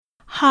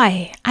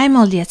Hi, I'm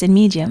LDS in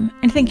Medium,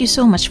 and thank you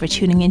so much for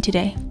tuning in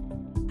today.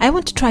 I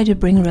want to try to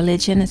bring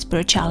religion and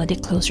spirituality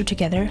closer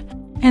together,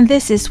 and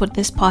this is what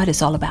this pod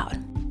is all about.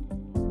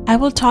 I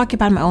will talk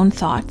about my own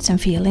thoughts and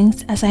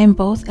feelings as I am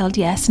both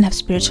LDS and have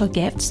spiritual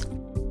gifts,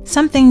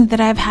 something that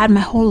I've had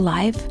my whole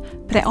life,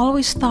 but I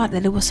always thought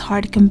that it was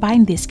hard to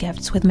combine these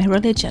gifts with my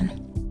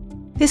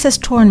religion. This has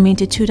torn me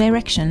into two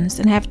directions,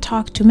 and I have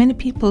talked to many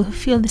people who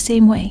feel the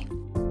same way.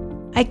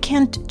 I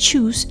can't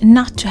choose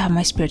not to have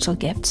my spiritual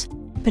gifts,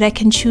 but I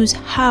can choose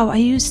how I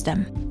use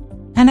them.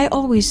 And I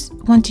always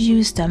want to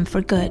use them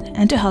for good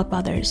and to help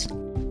others.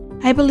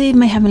 I believe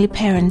my heavenly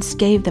parents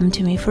gave them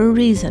to me for a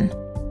reason.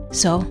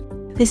 So,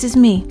 this is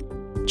me.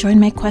 Join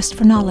my quest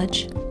for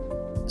knowledge.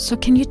 So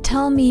can you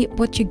tell me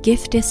what your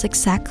gift is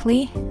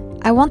exactly?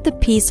 I want the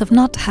peace of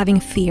not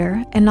having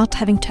fear and not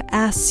having to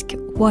ask,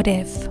 what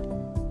if?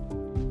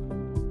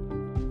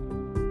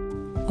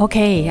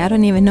 Okay, I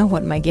don't even know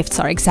what my gifts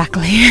are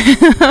exactly.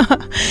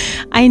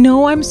 I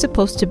know I'm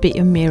supposed to be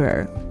a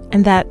mirror,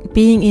 and that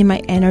being in my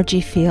energy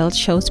field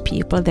shows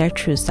people their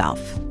true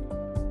self.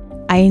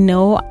 I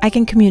know I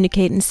can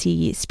communicate and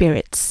see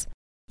spirits,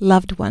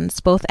 loved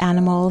ones, both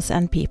animals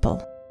and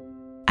people.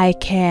 I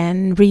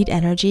can read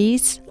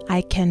energies.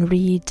 I can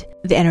read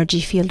the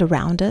energy field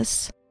around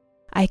us.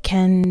 I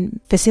can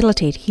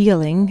facilitate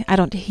healing. I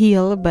don't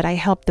heal, but I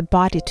help the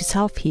body to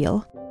self-heal.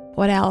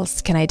 What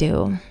else can I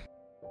do?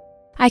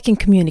 I can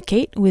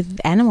communicate with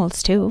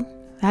animals too.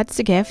 That's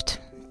a gift.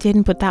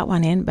 Didn't put that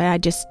one in, but I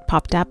just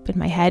popped up in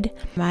my head.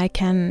 I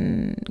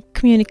can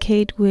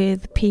communicate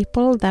with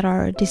people that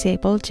are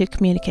disabled to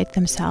communicate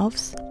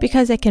themselves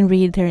because I can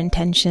read their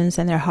intentions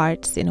and their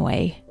hearts in a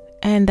way.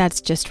 And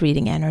that's just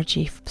reading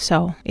energy.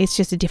 So it's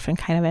just a different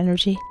kind of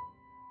energy.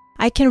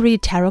 I can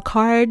read tarot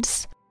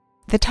cards.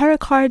 The tarot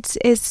cards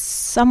is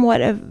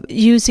somewhat of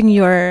using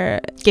your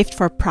gift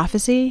for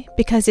prophecy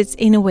because it's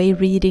in a way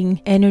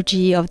reading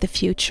energy of the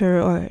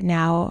future or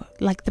now,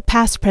 like the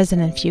past,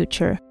 present, and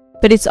future.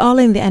 But it's all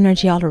in the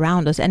energy all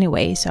around us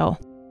anyway, so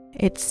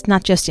it's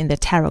not just in the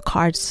tarot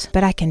cards,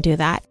 but I can do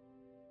that.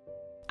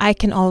 I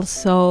can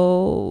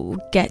also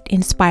get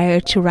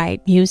inspired to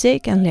write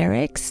music and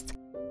lyrics.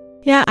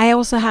 Yeah, I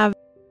also have,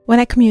 when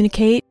I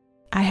communicate,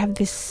 I have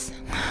this...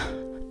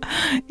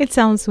 It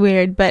sounds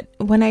weird, but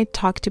when I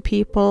talk to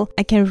people,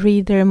 I can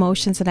read their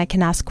emotions and I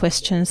can ask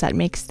questions that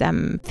makes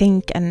them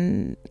think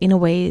and in a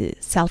way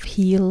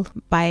self-heal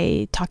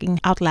by talking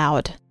out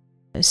loud.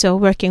 So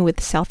working with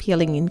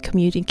self-healing in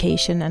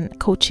communication and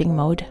coaching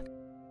mode.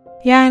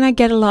 Yeah, and I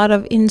get a lot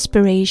of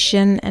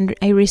inspiration and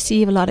I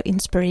receive a lot of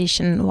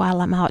inspiration while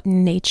I'm out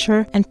in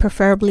nature, and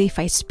preferably if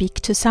I speak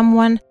to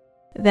someone,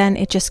 then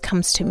it just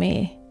comes to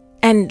me.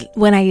 And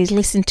when I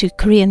listen to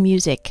Korean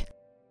music,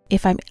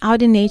 if I'm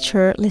out in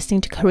nature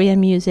listening to Korean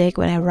music,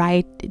 when I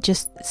write,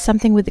 just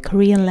something with the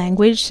Korean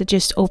language that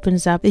just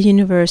opens up the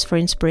universe for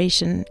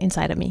inspiration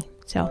inside of me.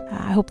 So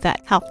I hope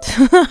that helped.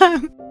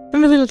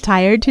 I'm a little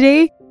tired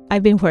today.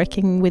 I've been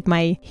working with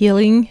my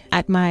healing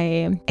at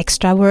my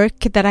extra work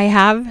that I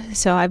have.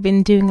 So I've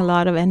been doing a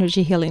lot of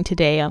energy healing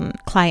today on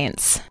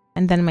clients.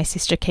 And then my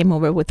sister came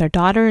over with her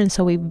daughter. And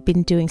so we've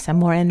been doing some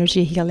more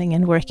energy healing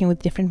and working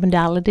with different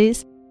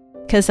modalities.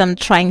 Because I'm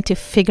trying to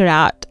figure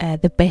out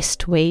the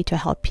best way to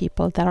help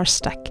people that are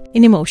stuck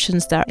in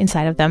emotions that are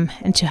inside of them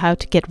and to how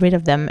to get rid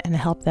of them and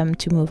help them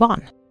to move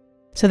on.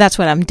 So that's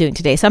what I'm doing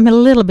today. So I'm a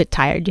little bit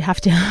tired. You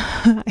have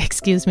to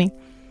excuse me.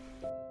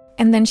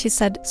 And then she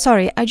said,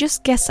 sorry, I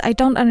just guess I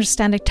don't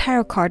understand the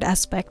tarot card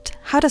aspect.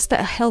 How does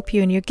that help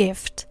you in your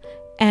gift?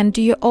 And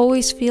do you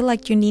always feel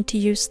like you need to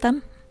use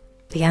them?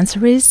 The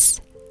answer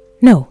is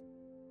no.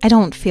 I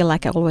don't feel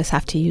like I always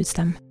have to use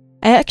them.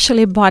 I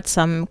actually bought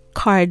some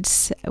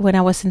cards when I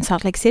was in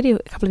Salt Lake City a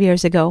couple of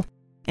years ago,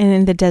 and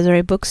in the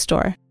Desiree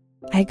bookstore.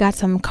 I got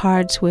some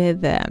cards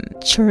with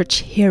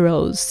church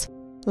heroes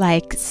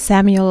like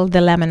Samuel the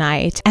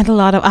Lamanite and a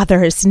lot of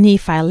others,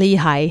 Nephi,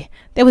 Lehi.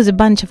 There was a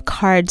bunch of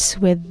cards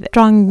with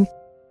strong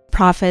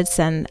prophets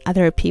and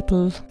other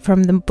people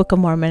from the Book of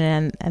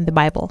Mormon and the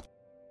Bible.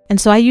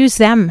 And so I use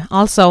them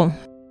also,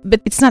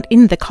 but it's not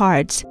in the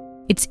cards,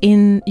 it's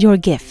in your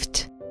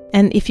gift.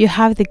 And if you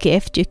have the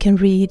gift, you can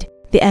read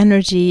the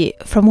energy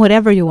from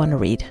whatever you want to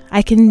read.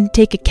 I can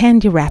take a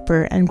candy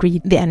wrapper and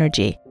read the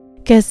energy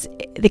because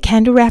the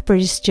candy wrapper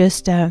is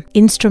just an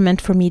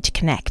instrument for me to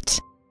connect.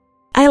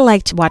 I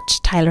like to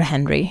watch Tyler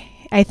Henry.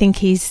 I think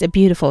he's a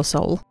beautiful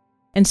soul.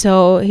 And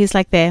so he's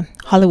like the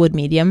Hollywood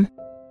medium.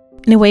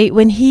 Anyway,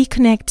 when he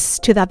connects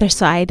to the other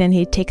side and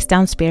he takes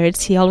down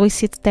spirits, he always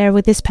sits there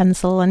with his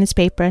pencil and his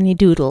paper and he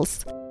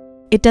doodles.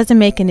 It doesn't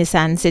make any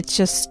sense. It's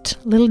just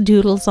little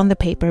doodles on the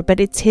paper, but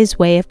it's his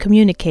way of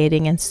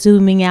communicating and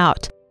zooming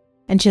out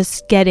and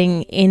just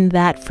getting in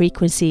that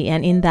frequency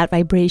and in that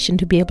vibration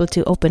to be able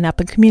to open up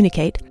and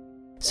communicate.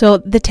 So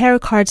the tarot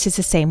cards is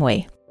the same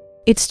way.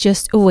 It's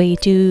just a way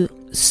to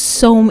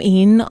zoom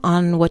in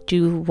on what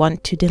you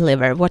want to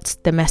deliver. What's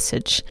the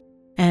message?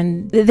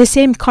 And the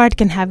same card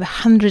can have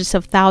hundreds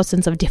of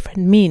thousands of different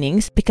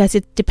meanings because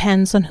it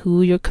depends on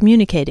who you're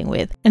communicating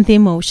with and the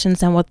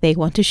emotions and what they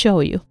want to show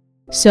you.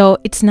 So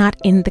it's not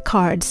in the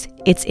cards,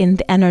 it's in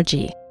the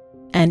energy.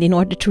 And in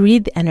order to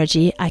read the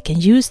energy, I can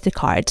use the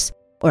cards,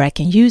 or I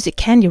can use a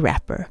candy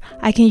wrapper,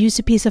 I can use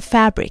a piece of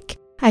fabric,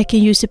 I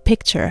can use a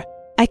picture,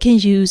 I can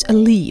use a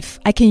leaf,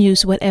 I can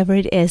use whatever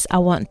it is I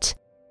want.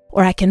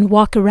 Or I can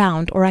walk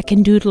around, or I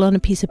can doodle on a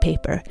piece of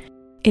paper.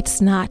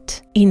 It's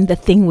not in the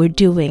thing we're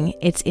doing,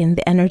 it's in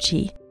the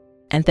energy.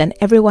 And then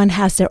everyone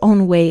has their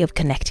own way of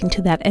connecting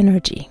to that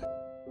energy.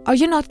 Are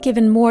you not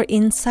given more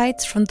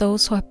insights from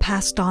those who have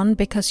passed on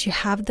because you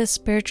have this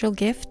spiritual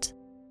gift?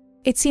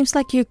 It seems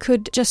like you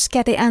could just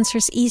get the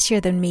answers easier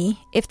than me,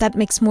 if that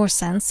makes more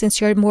sense, since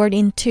you're more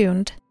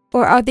in-tuned.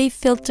 Or are they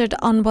filtered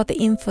on what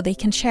the info they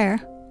can share?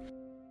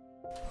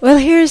 Well,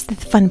 here's the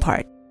fun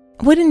part.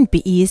 Wouldn't it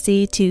be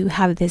easy to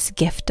have this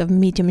gift of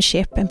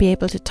mediumship and be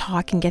able to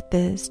talk and get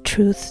the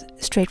truth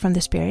straight from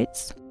the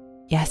spirits?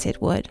 Yes,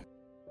 it would.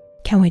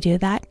 Can we do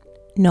that?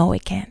 No, we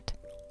can't.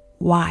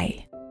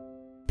 Why?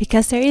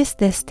 Because there is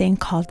this thing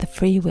called the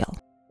free will.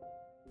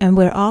 And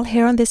we're all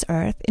here on this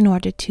earth in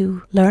order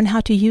to learn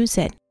how to use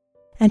it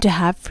and to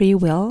have free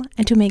will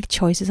and to make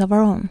choices of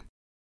our own.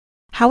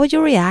 How would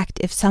you react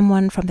if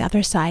someone from the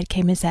other side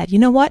came and said, you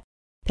know what?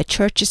 The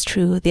church is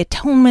true, the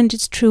atonement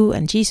is true,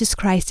 and Jesus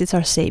Christ is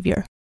our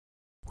Savior.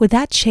 Would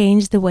that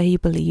change the way you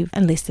believe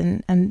and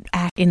listen and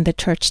act in the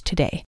church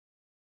today?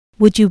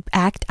 Would you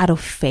act out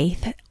of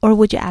faith or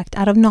would you act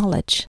out of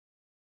knowledge?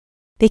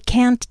 They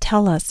can't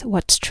tell us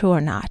what's true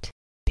or not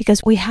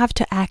because we have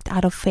to act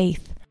out of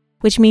faith,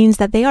 which means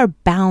that they are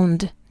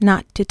bound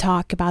not to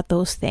talk about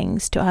those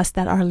things to us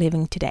that are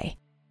living today.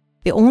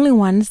 The only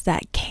ones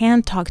that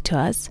can talk to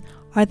us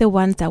are the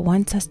ones that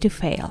want us to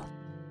fail.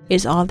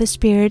 It's all the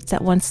spirits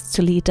that wants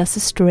to lead us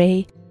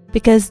astray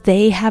because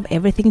they have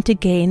everything to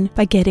gain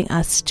by getting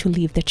us to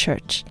leave the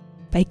church,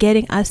 by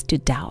getting us to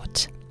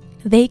doubt.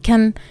 They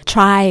can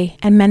try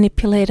and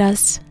manipulate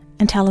us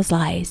and tell us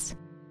lies.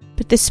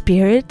 But the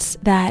spirits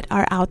that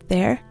are out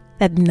there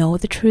that know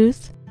the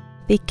truth,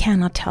 they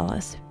cannot tell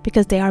us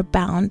because they are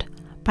bound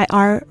by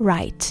our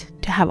right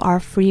to have our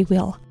free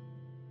will.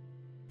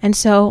 And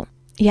so,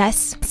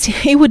 yes,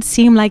 it would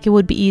seem like it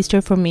would be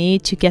easier for me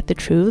to get the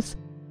truth,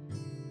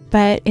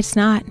 but it's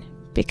not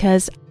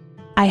because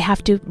I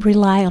have to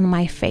rely on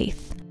my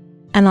faith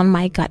and on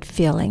my gut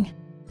feeling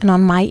and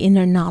on my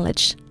inner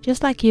knowledge,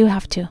 just like you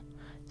have to.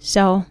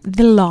 So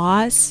the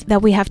laws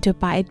that we have to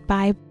abide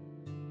by,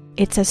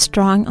 it's as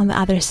strong on the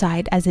other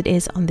side as it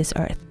is on this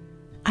earth.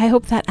 I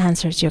hope that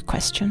answers your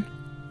question.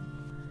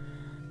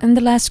 And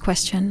the last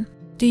question,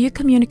 do you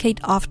communicate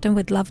often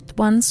with loved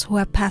ones who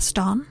have passed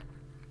on?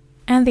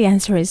 And the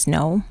answer is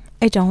no,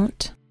 I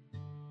don't.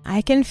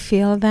 I can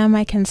feel them,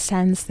 I can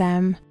sense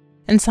them.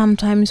 And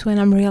sometimes when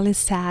I'm really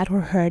sad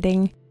or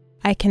hurting,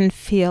 I can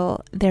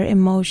feel their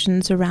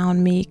emotions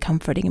around me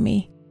comforting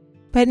me.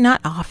 But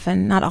not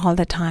often, not all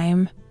the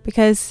time,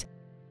 because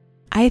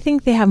I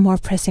think they have more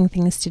pressing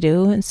things to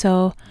do. And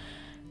so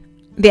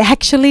they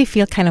actually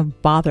feel kind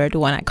of bothered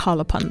when I call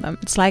upon them.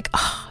 It's like,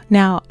 oh,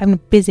 now I'm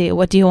busy,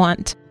 what do you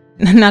want?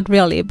 Not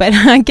really, but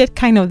I get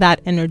kind of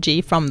that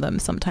energy from them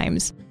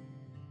sometimes.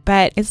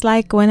 But it's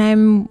like when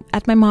I'm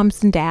at my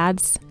mom's and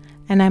dad's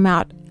and I'm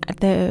out at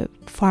the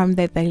farm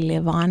that they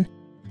live on,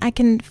 I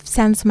can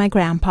sense my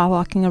grandpa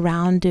walking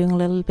around doing a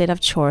little bit of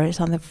chores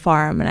on the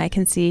farm, and I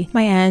can see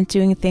my aunt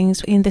doing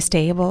things in the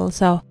stable,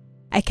 so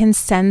I can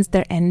sense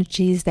their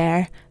energies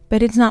there,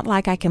 but it's not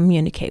like I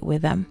communicate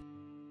with them.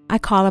 I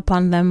call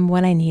upon them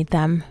when I need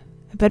them,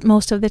 but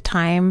most of the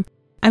time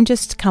I'm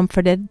just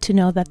comforted to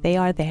know that they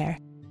are there.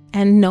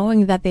 And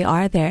knowing that they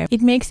are there,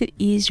 it makes it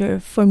easier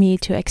for me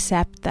to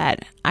accept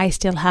that I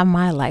still have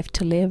my life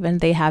to live and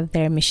they have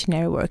their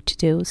missionary work to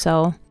do.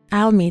 So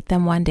I'll meet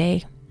them one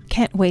day.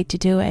 Can't wait to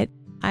do it.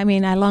 I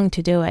mean, I long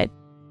to do it.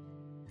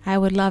 I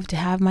would love to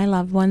have my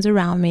loved ones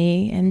around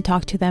me and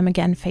talk to them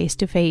again face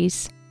to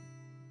face.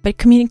 But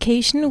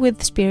communication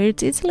with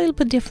spirits is a little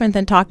bit different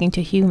than talking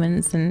to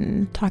humans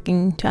and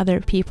talking to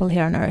other people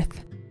here on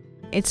earth.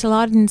 It's a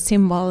lot in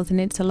symbols and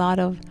it's a lot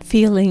of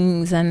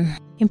feelings and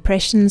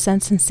impressions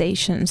and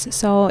sensations.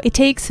 So it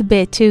takes a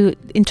bit to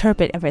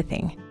interpret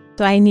everything.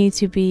 So I need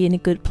to be in a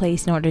good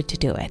place in order to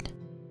do it.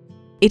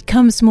 It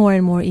comes more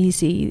and more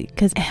easy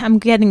because I'm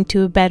getting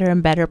to a better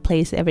and better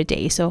place every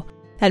day. So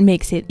that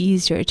makes it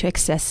easier to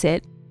access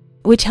it,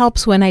 which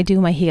helps when I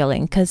do my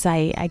healing because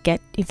I get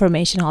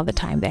information all the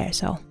time there.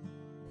 So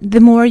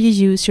the more you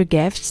use your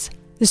gifts,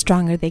 the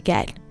stronger they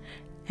get.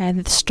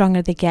 And the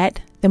stronger they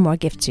get, the more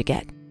gifts you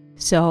get.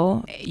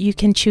 So you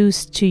can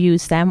choose to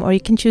use them or you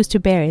can choose to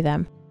bury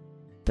them.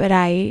 But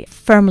I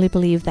firmly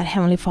believe that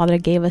Heavenly Father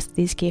gave us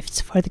these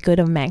gifts for the good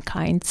of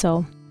mankind.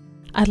 So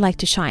I'd like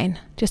to shine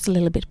just a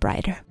little bit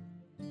brighter.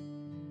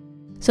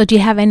 So do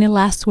you have any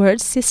last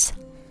words, sis?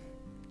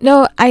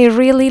 No, I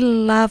really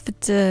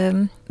loved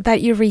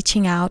that you're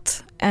reaching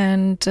out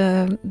and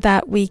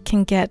that we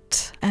can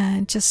get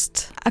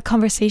just a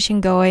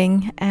conversation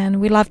going. And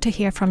we love to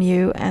hear from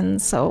you.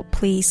 And so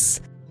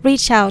please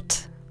reach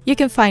out. You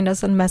can find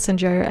us on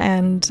Messenger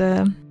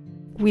and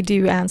we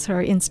do answer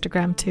our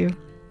Instagram too.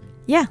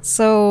 Yeah,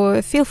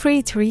 so feel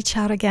free to reach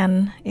out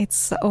again.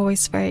 It's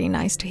always very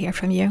nice to hear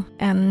from you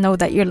and know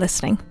that you're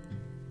listening.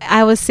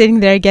 I was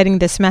sitting there getting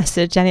this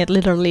message and it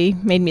literally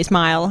made me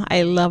smile.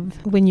 I love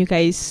when you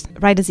guys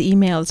write us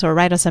emails or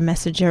write us a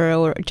messenger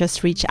or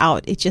just reach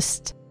out.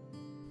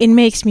 It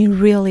makes me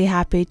really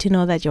happy to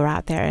know that you're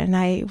out there, and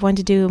I want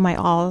to do my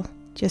all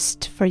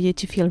just for you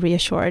to feel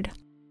reassured.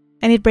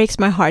 And it breaks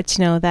my heart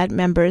to know that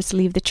members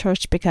leave the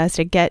church because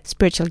they get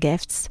spiritual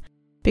gifts,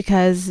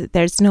 because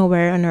there's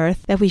nowhere on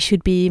earth that we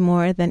should be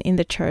more than in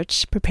the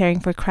church preparing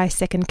for Christ's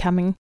second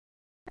coming.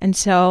 And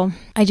so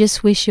I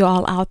just wish you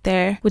all out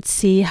there would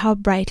see how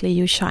brightly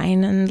you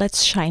shine, and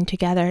let's shine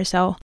together.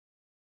 So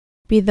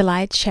be the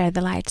light, share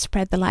the light,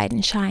 spread the light,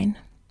 and shine.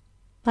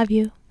 Love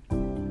you.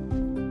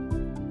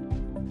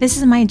 This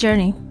is my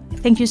journey.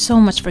 Thank you so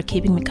much for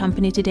keeping me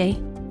company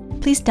today.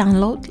 Please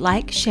download,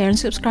 like, share, and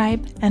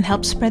subscribe, and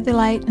help spread the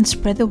light and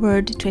spread the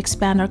word to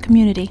expand our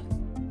community.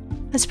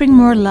 Let's bring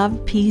more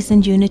love, peace,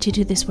 and unity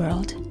to this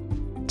world.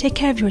 Take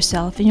care of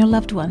yourself and your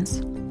loved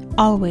ones.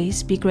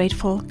 Always be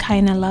grateful,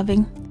 kind, and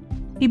loving.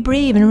 Be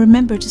brave and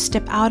remember to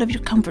step out of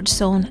your comfort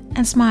zone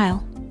and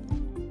smile.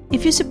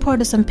 If you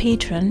support us on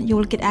Patreon, you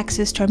will get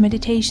access to our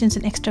meditations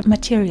and extra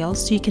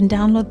materials so you can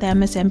download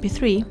them as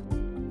MP3.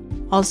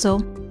 Also,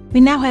 we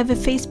now have a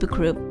Facebook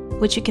group,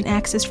 which you can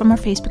access from our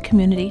Facebook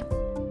community.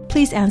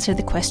 Please answer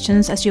the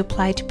questions as you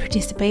apply to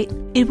participate.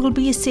 It will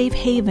be a safe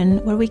haven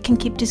where we can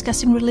keep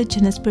discussing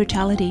religion and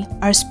spirituality,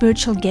 our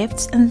spiritual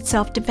gifts, and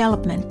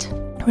self-development.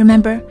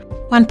 Remember,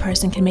 one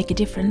person can make a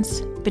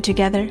difference, but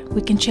together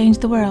we can change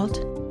the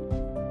world.